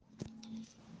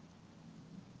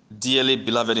Dearly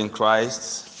beloved in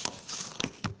Christ,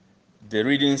 the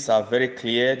readings are very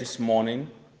clear this morning.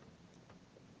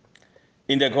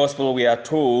 In the gospel, we are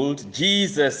told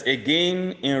Jesus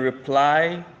again in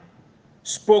reply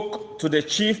spoke to the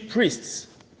chief priests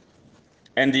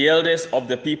and the elders of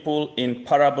the people in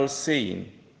parables, saying,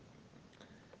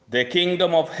 "The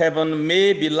kingdom of heaven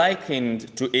may be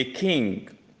likened to a king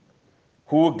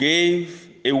who gave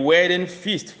a wedding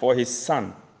feast for his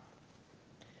son.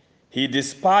 He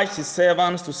dispatched his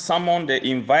servants to summon the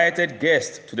invited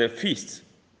guests to the feast,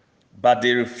 but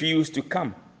they refused to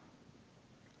come.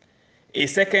 A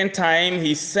second time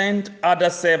he sent other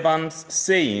servants,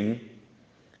 saying,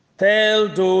 'Tell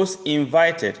those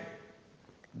invited,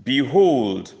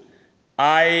 behold,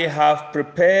 I have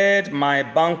prepared my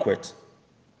banquet.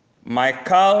 My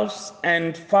calves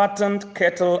and fattened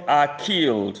cattle are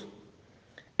killed,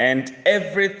 and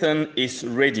everything is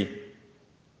ready.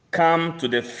 Come to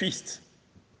the feast.'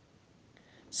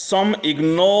 Some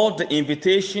ignored the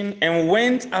invitation and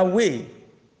went away,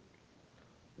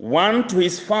 one to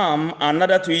his farm,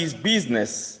 another to his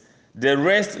business. The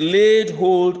rest laid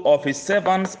hold of his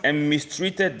servants and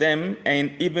mistreated them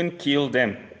and even killed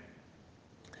them."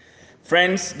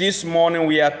 Friends, this morning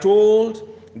we are told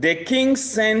the king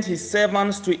sent his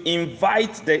servants to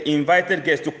invite the invited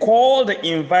guests, to call the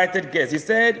invited guests. He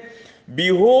said,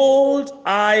 "Behold,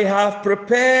 I have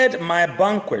prepared my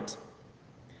banquet.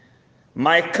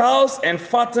 My cows and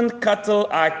fattened cattle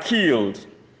are killed,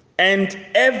 and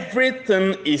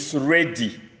everything is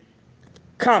ready.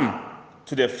 Come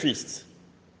to the feast."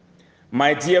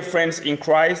 My dear friends in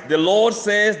Christ, the Lord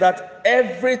says that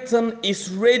everything is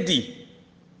ready.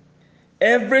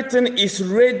 Everything is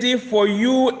ready for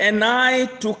you and I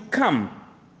to come.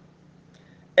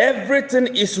 Everything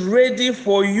is ready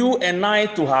for you and I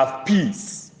to have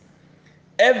peace.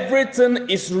 Everything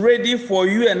is ready for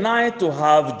you and I to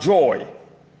have joy.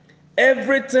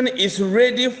 Everything is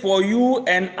ready for you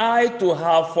and I to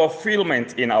have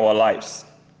fulfillment in our lives.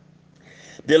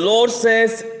 The Lord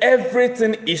says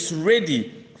everything is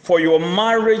ready for your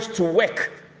marriage to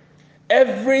work.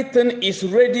 Everything is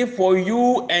ready for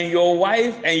you and your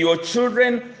wife and your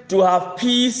children to have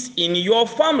peace in your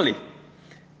family.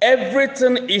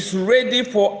 Everything is ready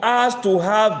for us to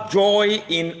have joy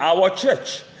in our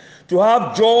church, to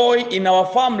have joy in our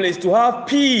families, to have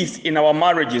peace in our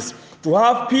marriages, to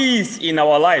have peace in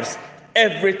our lives.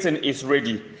 Everything is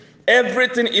ready.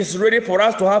 Everything is ready for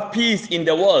us to have peace in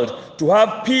the world, to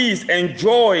have peace and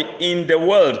joy in the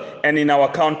world and in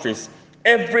our countries.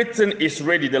 Everything is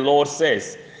ready, the Lord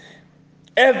says.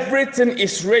 Everything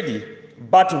is ready,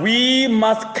 but we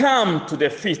must come to the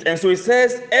feast. And so he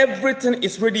says, everything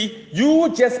is ready. You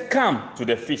just come to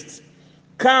the feast.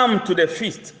 Come to the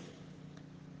feast.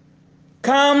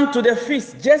 Come to the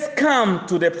feast. Just come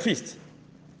to the feast.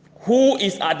 Who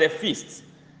is at the feast?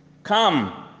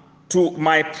 Come to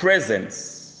my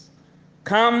presence.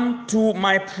 Come to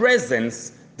my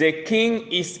presence. The king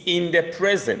is in the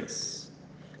presence.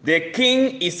 The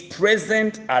king is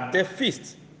present at the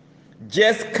feast.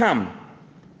 Just come.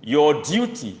 Your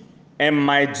duty and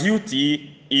my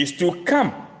duty is to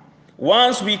come.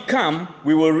 Once we come,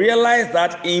 we will realize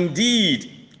that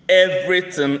indeed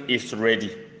everything is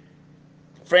ready.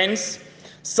 Friends,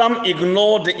 some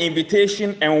ignored the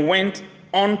invitation and went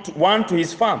on to, one to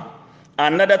his farm,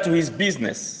 another to his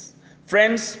business.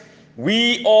 Friends,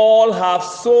 we all have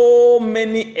so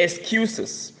many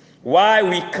excuses why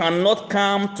we cannot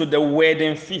come to the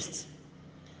wedding feast.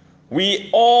 We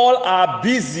all are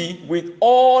busy with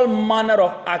all manner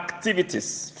of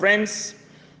activities. Friends,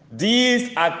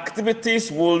 these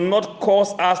activities will not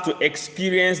cause us to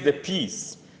experience the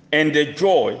peace and the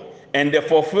joy and the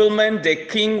fulfillment the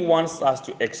King wants us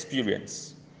to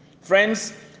experience.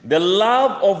 Friends, the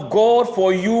love of God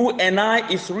for you and I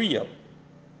is real.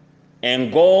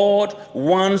 And God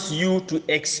wants you to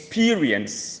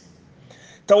experience.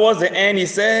 Towards the end, he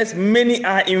says, many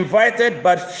are invited,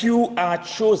 but few are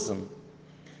chosen.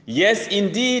 Yes,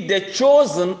 indeed, the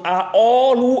chosen are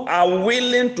all who are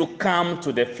willing to come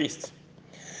to the feast.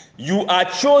 You are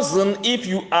chosen if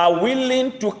you are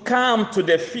willing to come to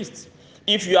the feast.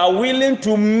 If you are willing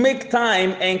to make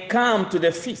time and come to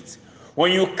the feast.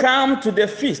 When you come to the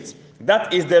feast,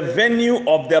 that is the venue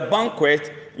of the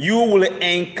banquet, you will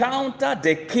encounter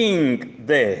the king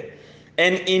there.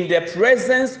 And in the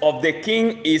presence of the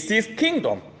king is his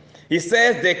kingdom. He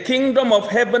says the kingdom of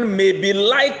heaven may be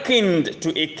likened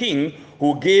to a king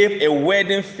who gave a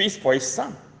wedding feast for his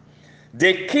son.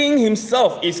 The king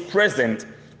himself is present,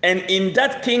 and in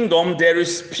that kingdom there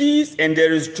is peace and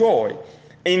there is joy.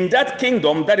 In that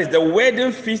kingdom, that is the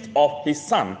wedding feast of his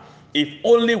son, If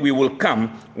only we will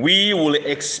come, we will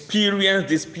experience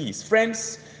this peace.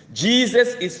 Friends,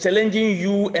 Jesus is challenging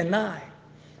you and I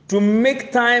to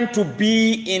make time to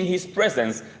be in his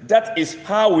presence. That is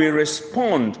how we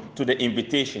respond to the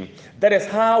invitation. That is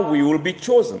how we will be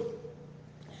chosen.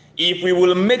 If we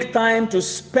will make time to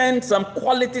spend some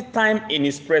quality time in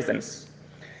his presence,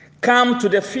 come to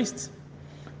the feast.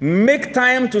 Make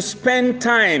time to spend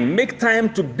time. Make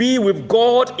time to be with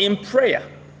God in prayer.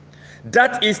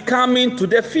 That is coming to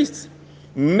the feast.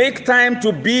 Make time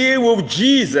to be with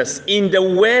Jesus in the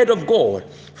Word of God.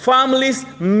 Families,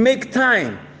 make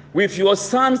time with your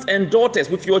sons and daughters,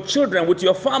 with your children, with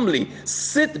your family.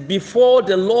 Sit before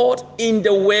the Lord in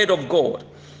the Word of God.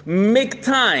 Make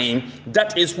time.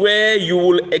 That is where you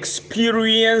will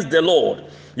experience the Lord.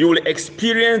 You will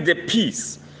experience the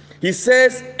peace. He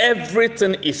says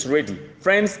everything is ready.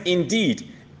 Friends, indeed,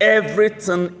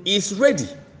 everything is ready.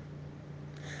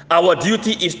 Our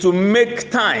duty is to make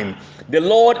time. The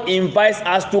Lord invites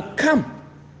us to come.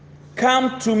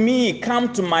 Come to me,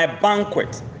 come to my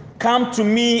banquet. Come to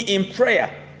me in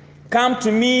prayer. Come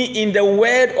to me in the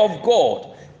Word of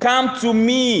God. Come to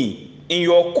me in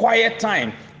your quiet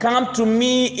time. Come to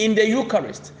me in the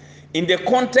Eucharist. In the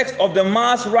context of the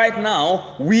Mass right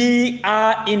now, we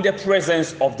are in the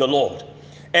presence of the Lord.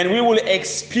 And we will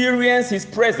experience his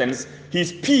presence,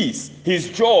 his peace, his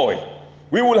joy.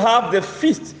 We will have the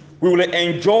feast. We will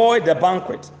enjoy the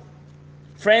banquet.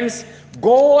 Friends,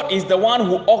 God is the one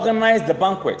who organized the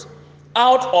banquet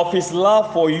out of his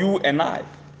love for you and I.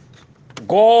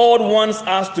 God wants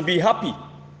us to be happy.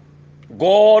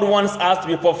 God wants us to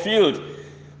be fulfilled.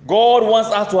 God wants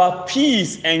us to have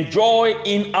peace and joy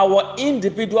in our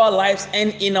individual lives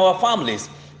and in our families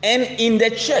and in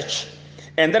the church.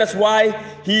 And that is why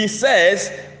he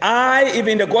says, even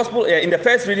in the gospel, in the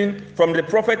first reading from the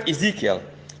prophet Ezekiel,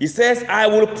 he says, I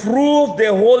will prove the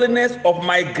holiness of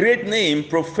my great name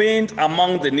profaned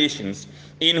among the nations,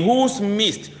 in whose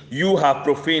midst you have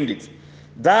profaned it.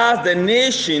 Thus the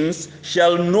nations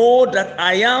shall know that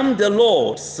I am the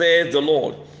Lord, says the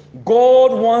Lord.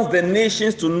 God wants the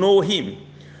nations to know him.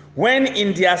 When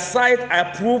in their sight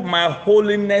I prove my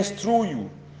holiness through you.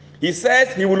 He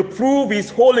says he will prove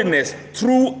his holiness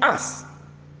through us.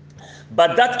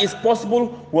 But that is possible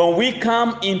when we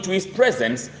come into his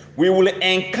presence. We will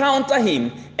encounter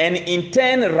him and in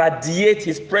turn radiate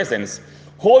his presence.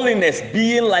 Holiness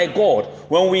being like God.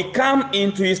 When we come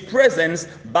into his presence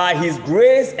by his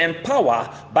grace and power,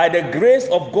 by the grace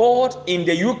of God in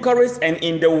the Eucharist and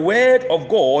in the Word of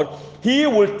God, he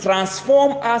will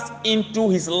transform us into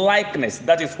his likeness.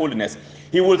 That is holiness.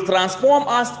 He will transform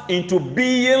us into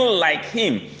being like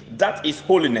him. That is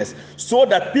holiness. So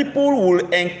that people will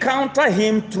encounter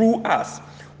him through us.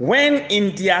 When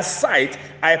in their sight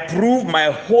I prove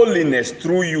my holiness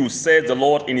through you, says the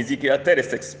Lord in Ezekiel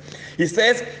 36. He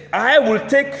says, I will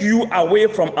take you away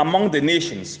from among the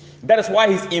nations. That is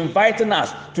why he's inviting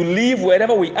us to leave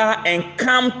wherever we are and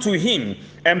come to him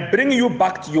and bring you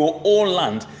back to your own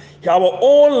land. Our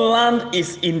own land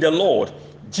is in the Lord.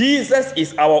 Jesus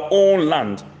is our own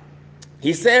land.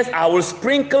 He says, I will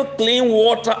sprinkle clean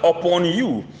water upon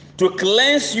you to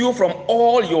cleanse you from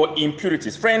all your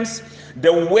impurities. Friends,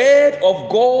 the word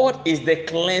of God is the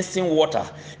cleansing water.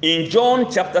 In John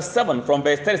chapter 7 from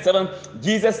verse 37,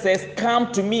 Jesus says,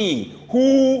 come to me,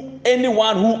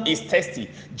 anyone who is thirsty.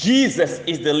 Jesus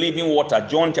is the living water.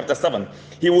 John chapter 7.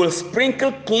 He will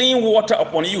sprinkle clean water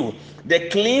upon you. The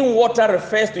clean water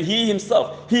refers to he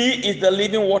himself. He is the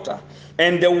living water.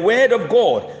 And the word of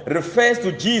God refers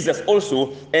to Jesus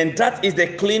also, and that is the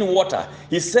clean water.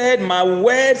 He said, my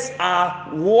words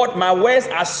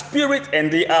are spirit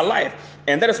and they are life.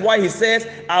 And that is why he says,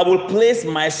 I will place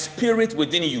my spirit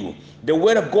within you. The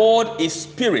word of God is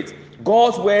spirit.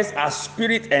 God's words are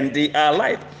spirit and they are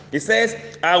life. He says,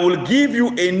 I will give you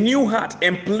a new heart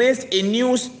and place a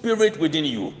new spirit within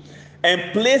you.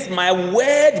 And place my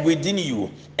word within you.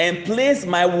 And place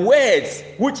my words,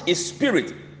 which is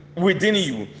spirit, within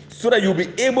you, so that you'll be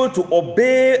able to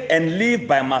obey and live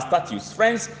by my statutes.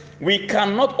 Friends, we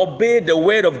cannot obey the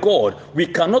word of God. We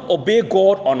cannot obey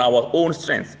God on our own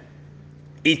strength.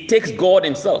 It takes God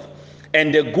himself.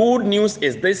 And the good news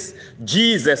is this: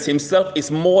 Jesus himself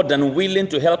is more than willing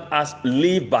to help us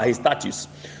live by his statutes.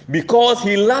 Because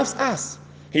he loves us.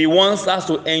 He wants us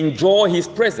to enjoy his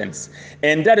presence.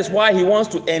 And that is why he wants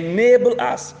to enable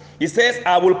us. He says,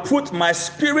 I will put my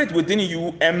spirit within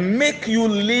you and make you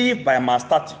live by my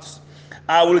statutes.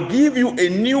 I will give you a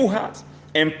new heart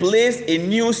and place a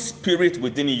new spirit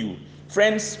within you.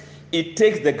 Friends, it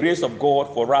takes the grace of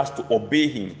God for us to obey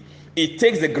him. It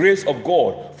takes the grace of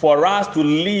God for us to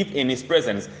live in his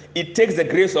presence. It takes the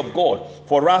grace of God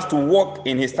for us to walk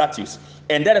in his statutes.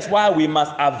 And that is why we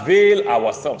must avail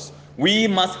ourselves. We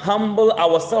must humble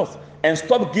ourselves and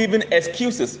stop giving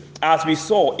excuses, as we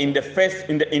saw in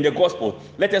the gospel.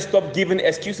 Let us stop giving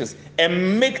excuses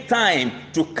and make time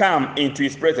to come into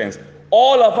his presence.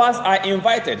 All of us are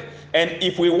invited, and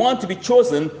if we want to be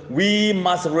chosen, we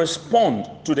must respond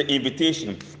to the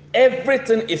invitation.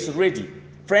 Everything is ready,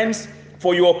 friends,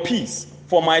 for your peace,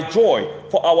 for my joy,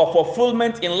 for our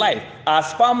fulfillment in life,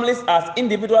 as families, as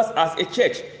individuals, as a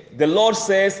church. The Lord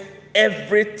says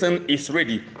everything is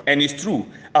ready, and it's true.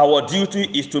 Our duty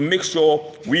is to make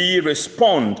sure we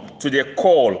respond to the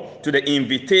call, to the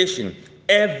invitation.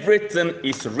 Everything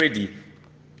is ready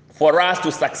for us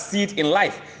to succeed in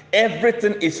life.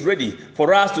 Everything is ready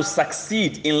for us to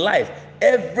succeed in life.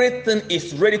 Everything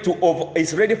is ready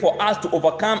for us to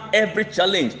overcome every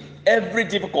challenge, every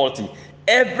difficulty.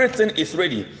 Everything is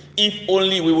ready if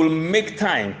only we will make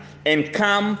time and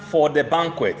come for the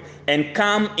banquet and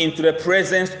come into the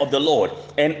presence of the Lord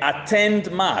and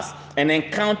attend Mass and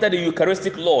encounter the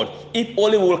Eucharistic Lord. If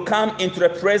only we will come into the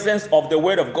presence of the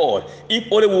Word of God. If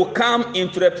only we will come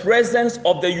into the presence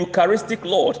of the Eucharistic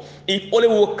Lord. If only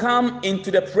we will come into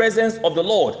the presence of the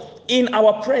Lord in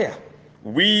our prayer,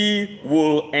 we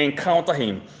will encounter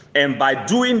him. And by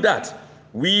doing that,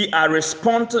 we are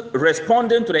responding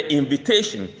to the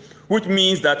invitation, which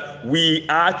means that we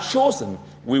are chosen.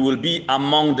 We will be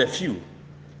among the few.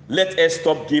 Let us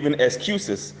stop giving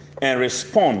excuses and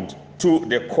respond to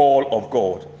the call of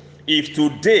God. If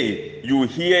today you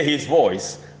hear his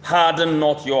voice, harden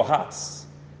not your hearts.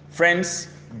 Friends,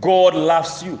 God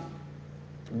loves you.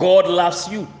 God loves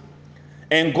you.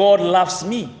 And God loves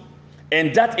me.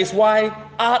 And that is why,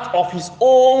 out of his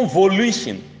own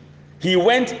volition, he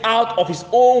went out of his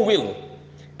own will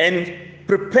and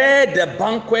prepared the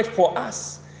banquet for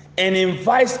us and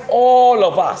invites all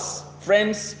of us,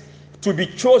 friends, to be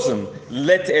chosen.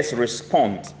 Let us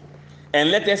respond. And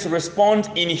let us respond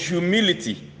in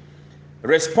humility.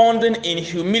 Responding in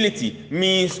humility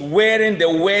means wearing the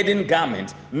wedding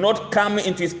garment, not coming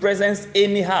into his presence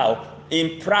anyhow,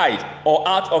 in pride or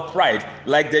out of pride,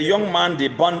 like the young man they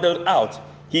bundled out.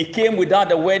 He came without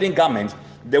the wedding garment.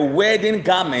 The wedding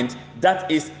garment that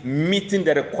is meeting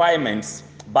the requirements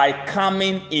by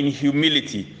coming in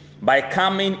humility. By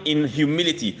coming in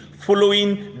humility,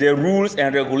 following the rules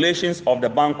and regulations of the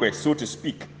banquet, so to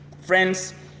speak.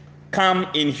 Friends, come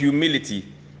in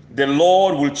humility. The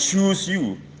Lord will choose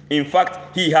you. In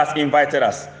fact, he has invited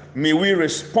us. May we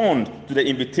respond to the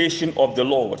invitation of the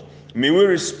Lord. May we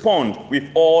respond with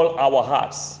all our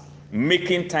hearts,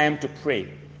 making time to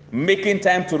pray, making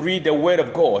time to read the Word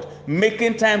of God,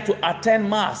 making time to attend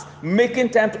Mass,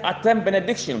 making time to attend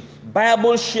benediction,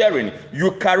 Bible sharing,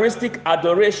 Eucharistic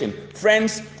adoration.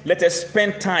 Friends, let us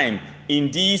spend time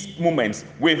in these moments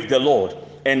with the Lord.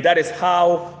 And that is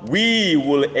how we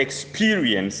will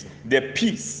experience the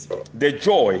peace, the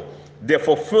joy, the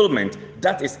fulfillment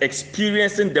that is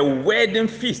experiencing the wedding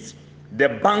feast, the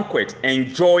banquet,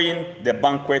 enjoying the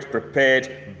banquet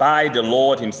prepared by the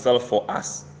Lord himself for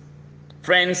us.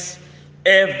 Friends,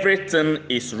 everything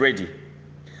is ready.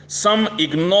 Some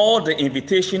ignored the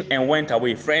invitation and went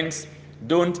away. Friends,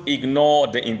 don't ignore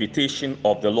the invitation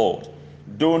of the Lord.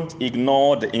 Don't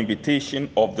ignore the invitation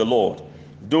of the Lord.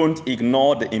 Don't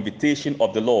ignore the invitation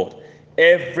of the Lord.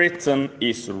 Everything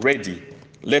is ready.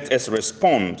 Let us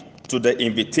respond to the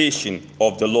invitation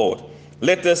of the Lord.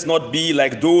 Let us not be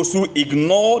like those who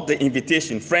ignore the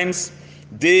invitation. Friends,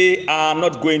 they are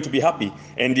not going to be happy,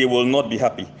 and they will not be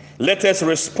happy. Let us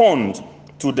respond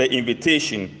to the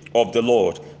invitation of the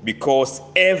Lord, because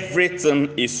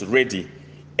everything is ready.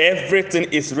 Everything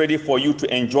is ready for you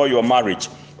to enjoy your marriage.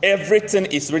 Everything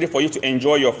is ready for you to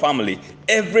enjoy your family.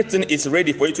 Everything is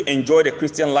ready for you to enjoy the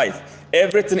Christian life.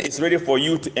 Everything is ready for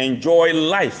you to enjoy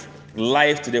life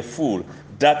to the full.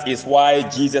 That is why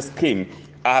Jesus came.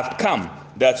 I have come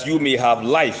that you may have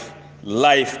life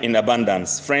in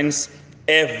abundance. Friends,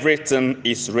 everything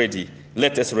is ready.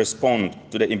 Let us respond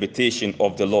to the invitation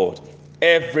of the Lord.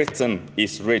 Everything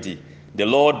is ready. The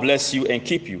Lord bless you and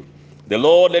keep you. The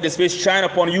Lord let his face shine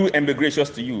upon you and be gracious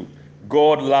to you.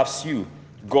 God loves you.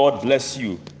 God bless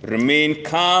you. Remain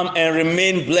calm and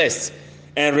remain blessed,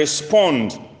 and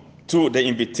respond to the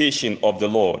invitation of the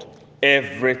Lord.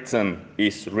 Everything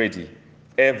is ready.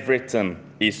 Everything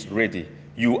is ready.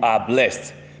 You are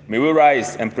blessed. May we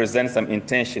rise and present some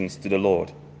intentions to the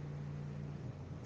Lord.